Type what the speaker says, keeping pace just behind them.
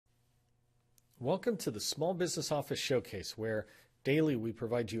Welcome to the Small Business Office Showcase, where daily we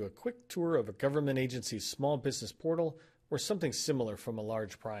provide you a quick tour of a government agency's small business portal or something similar from a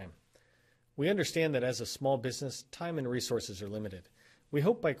large prime. We understand that as a small business, time and resources are limited. We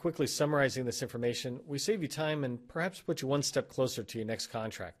hope by quickly summarizing this information, we save you time and perhaps put you one step closer to your next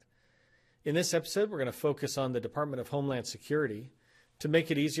contract. In this episode, we're going to focus on the Department of Homeland Security. To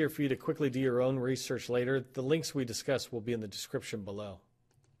make it easier for you to quickly do your own research later, the links we discuss will be in the description below.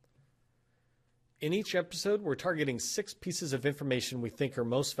 In each episode, we're targeting 6 pieces of information we think are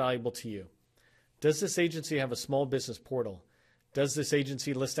most valuable to you. Does this agency have a small business portal? Does this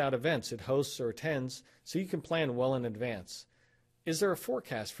agency list out events it hosts or attends so you can plan well in advance? Is there a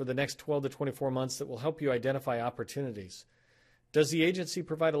forecast for the next 12 to 24 months that will help you identify opportunities? Does the agency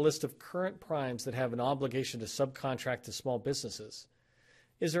provide a list of current primes that have an obligation to subcontract to small businesses?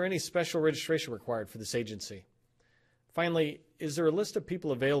 Is there any special registration required for this agency? Finally, is there a list of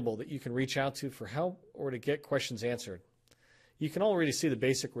people available that you can reach out to for help or to get questions answered? You can already see the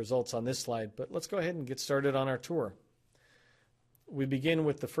basic results on this slide, but let's go ahead and get started on our tour. We begin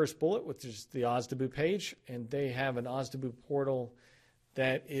with the first bullet, which is the OSDBU page, and they have an OSDBU portal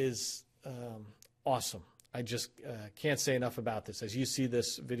that is awesome. I just can't say enough about this. As you see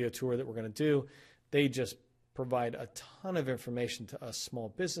this video tour that we're going to do, they just provide a ton of information to us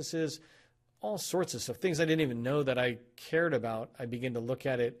small businesses, all sorts of stuff, things I didn't even know that I cared about. I begin to look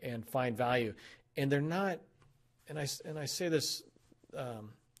at it and find value. And they're not, and I say this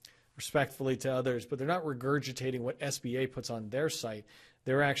respectfully to others, but they're not regurgitating what SBA puts on their site.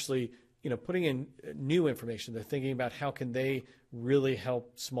 They're actually, putting in new information. They're thinking about how can they really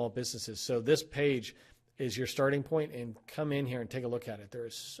help small businesses. So this page is your starting point, and come in here and take a look at it. There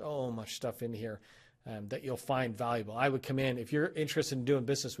is so much stuff in here that you'll find valuable. I would come in, if you're interested in doing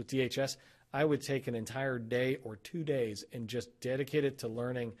business with DHS, I would take an entire day or 2 days and just dedicate it to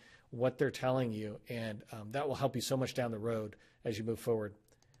learning what they're telling you, and that will help you so much down the road as you move forward.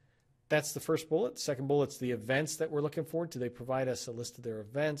 That's the first bullet. Second bullet's the events that we're looking for. Do they provide us a list of their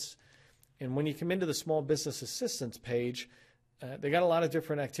events? And when you come into the Small Business Assistance page, they got a lot of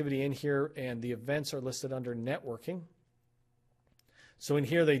different activity in here, and the events are listed under networking. So in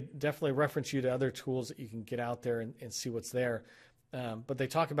here, they definitely reference you to other tools that you can get out there and see what's there. But they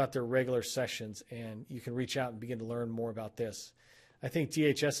talk about their regular sessions, and you can reach out and begin to learn more about this. I think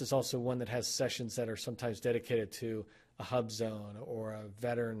DHS is also one that has sessions that are sometimes dedicated to a hub zone or a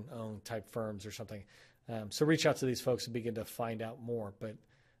veteran-owned type firms or something. So reach out to these folks and begin to find out more. But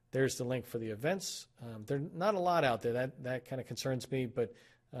there's the link for the events. There's not a lot out there. That kind of concerns me. But,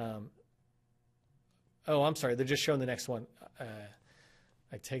 oh, I'm sorry. They're just showing the next one.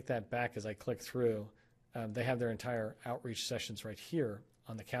 I take that back as I click through. They have their entire outreach sessions right here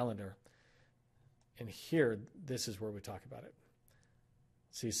on the calendar. And here, this is where we talk about it.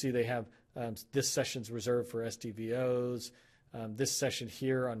 So you see they have this session's reserved for SDVOs. This session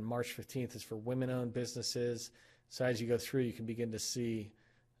here on March 15th is for women-owned businesses. So as you go through, you can begin to see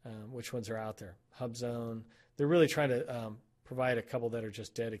which ones are out there. Hub Zone. They're really trying to provide a couple that are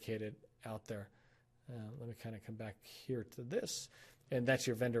just dedicated out there. Let me kind of come back here to this. And that's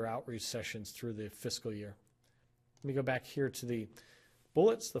your vendor outreach sessions through the fiscal year. Let me go back here to the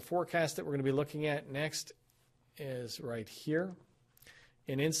bullets. The forecast that we're going to be looking at next is right here.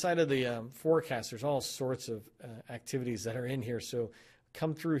 And inside of the forecast, there's all sorts of activities that are in here. So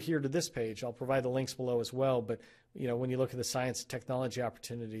come through here to this page. I'll provide the links below as well. But when you look at the science and technology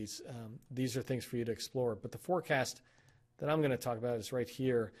opportunities, these are things for you to explore. But the forecast that I'm going to talk about is right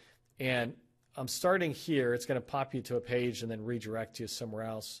here. And I'm starting here. It's going to pop you to a page and then redirect you somewhere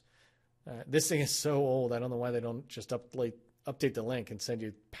else. This thing is so old. I don't know why they don't just update the link and send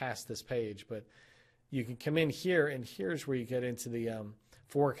you past this page. But you can come in here, and here's where you get into the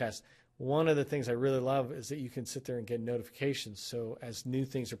forecast. One of the things I really love is that you can sit there and get notifications. So as new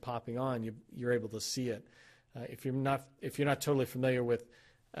things are popping on, you're able to see it. If you're not totally familiar with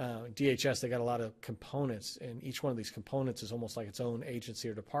DHS, they got a lot of components, and each one of these components is almost like its own agency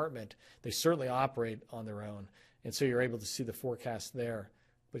or department. They certainly operate on their own, and so you're able to see the forecast there.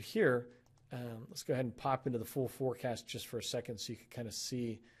 But here, let's go ahead and pop into the full forecast just for a second so you can kind of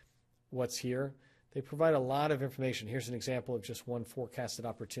see what's here. They provide a lot of information. Here's an example of just one forecasted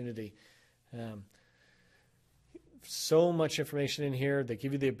opportunity. So much information in here. They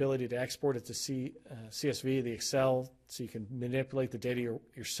give you the ability to export it to CSV, the Excel, so you can manipulate the data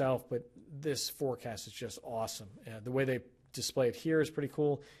yourself. But this forecast is just awesome. The way they display it here is pretty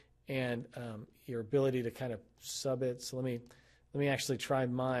cool, and your ability to kind of sub it. So let me actually try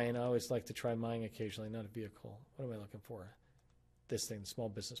mine. I always like to try mine occasionally, not a vehicle. What am I looking for? This thing, the small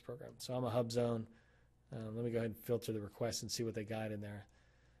business program. So I'm a hub zone. Let me go ahead and filter the requests and see what they got in there.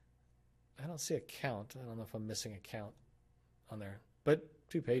 I don't see a count. I don't know if I'm missing a count on there, but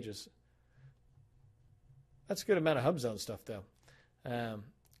 2 pages. That's a good amount of HubZone stuff, though.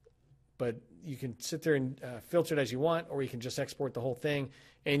 But you can sit there and filter it as you want, or you can just export the whole thing.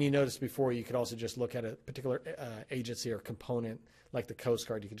 And you noticed before, you could also just look at a particular agency or component, like the Coast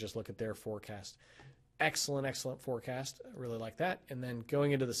Guard. You could just look at their forecast. Excellent, excellent forecast. I really like that. And then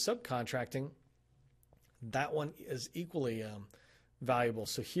going into the subcontracting, that one is equally valuable.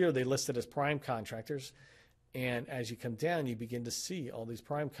 So here they listed as prime contractors. And as you come down, you begin to see all these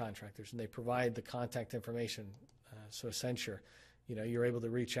prime contractors, and they provide the contact information. So Accenture, you're able to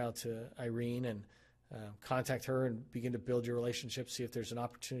reach out to Irene and contact her and begin to build your relationship, see if there's an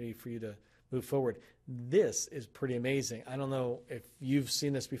opportunity for you to move forward. This is pretty amazing. I don't know if you've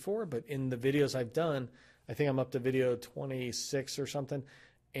seen this before, but in the videos I've done, I think I'm up to video 26 or something.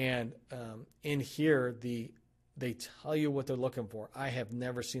 And in here, they tell you what they're looking for. I have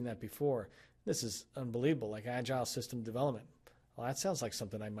never seen that before. This is unbelievable, like agile system development. Well, that sounds like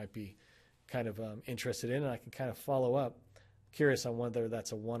something I might be kind of interested in, and I can kind of follow up. Curious on whether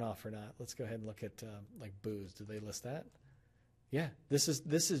that's a one-off or not. Let's go ahead and look at like booze. Do they list that? Yeah, this is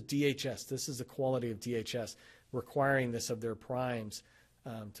DHS. This is the quality of DHS requiring this of their primes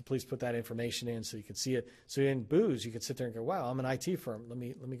to please put that information in so you can see it. So in booze, you can sit there and go, wow, I'm an IT firm. Let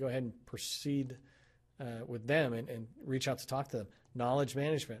me go ahead and proceed with them and reach out to talk to them. Knowledge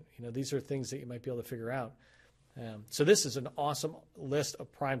management. These are things that you might be able to figure out. So this is an awesome list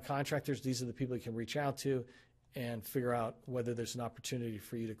of prime contractors. These are the people you can reach out to and figure out whether there's an opportunity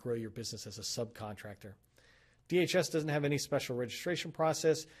for you to grow your business as a subcontractor. DHS doesn't have any special registration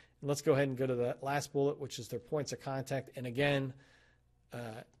process. And let's go ahead and go to the last bullet, which is their points of contact. And again,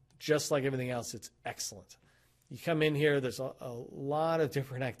 just like everything else, it's excellent. You come in here, there's a lot of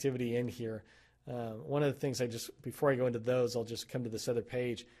different activity in here. One of the things before I go into those, I'll just come to this other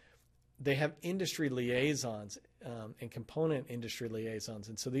page. They have industry liaisons and component industry liaisons.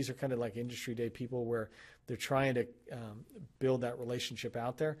 And so these are kind of like industry day people where they're trying to build that relationship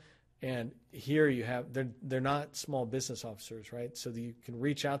out there. And here you have, they're not small business officers, right? So you can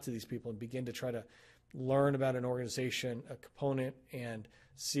reach out to these people and begin to try to learn about an organization, a component, and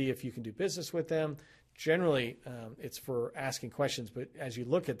see if you can do business with them. Generally, it's for asking questions, but as you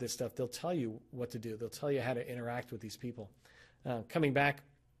look at this stuff, they'll tell you what to do. They'll tell you how to interact with these people. Coming back,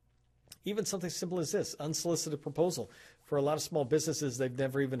 even something simple as this, unsolicited proposal. For a lot of small businesses, they've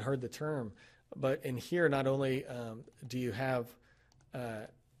never even heard the term. But in here, not only do you have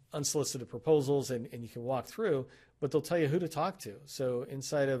unsolicited proposals and you can walk through, but they'll tell you who to talk to. So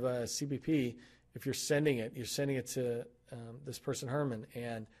inside of CBP, if you're sending it to this person, Herman,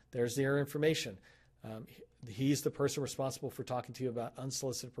 and there's their information. He's the person responsible for talking to you about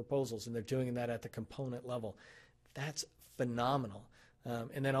unsolicited proposals, and they're doing that at the component level. That's phenomenal.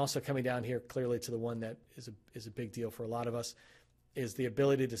 And then also coming down here clearly to the one that is a big deal for a lot of us is the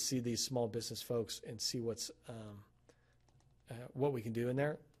ability to see these small business folks and see what we can do in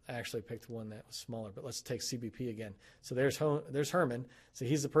there. I actually picked one that was smaller, but let's take CBP again. So there's Herman. So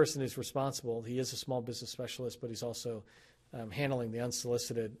he's the person who's responsible. He is a small business specialist, but he's also handling the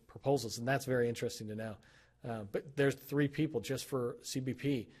unsolicited proposals, and that's very interesting to know. But there's 3 people just for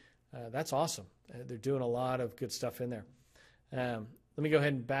CBP. That's awesome. They're doing a lot of good stuff in there. Let me go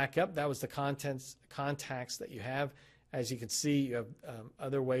ahead and back up. That was the contacts that you have. As you can see, you have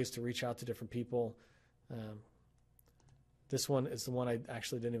other ways to reach out to different people. This one is the one I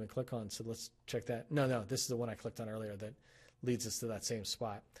actually didn't even click on, so let's check that. No, this is the one I clicked on earlier that leads us to that same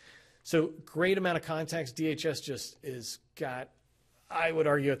spot. So great amount of contacts. DHS just is got, I would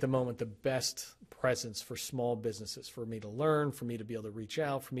argue at the moment, the best presence for small businesses, for me to learn, for me to be able to reach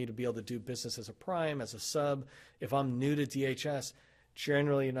out, for me to be able to do business as a prime, as a sub. If I'm new to DHS,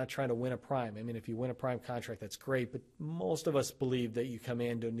 generally you're not trying to win a prime. I mean, if you win a prime contract, that's great, but most of us believe that you come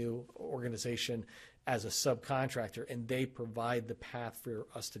into a new organization as a subcontractor, and they provide the path for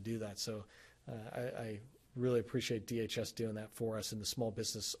us to do that. So I really appreciate DHS doing that for us in the small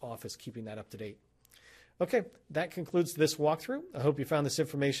business office, keeping that up to date. Okay, that concludes this walkthrough. I hope you found this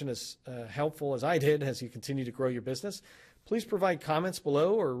information as helpful as I did as you continue to grow your business. Please provide comments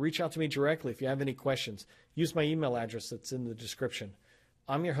below or reach out to me directly if you have any questions. Use my email address that's in the description.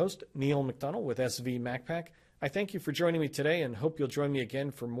 I'm your host, Neil McDonald with SV MacPack. I thank you for joining me today and hope you'll join me again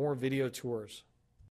for more video tours.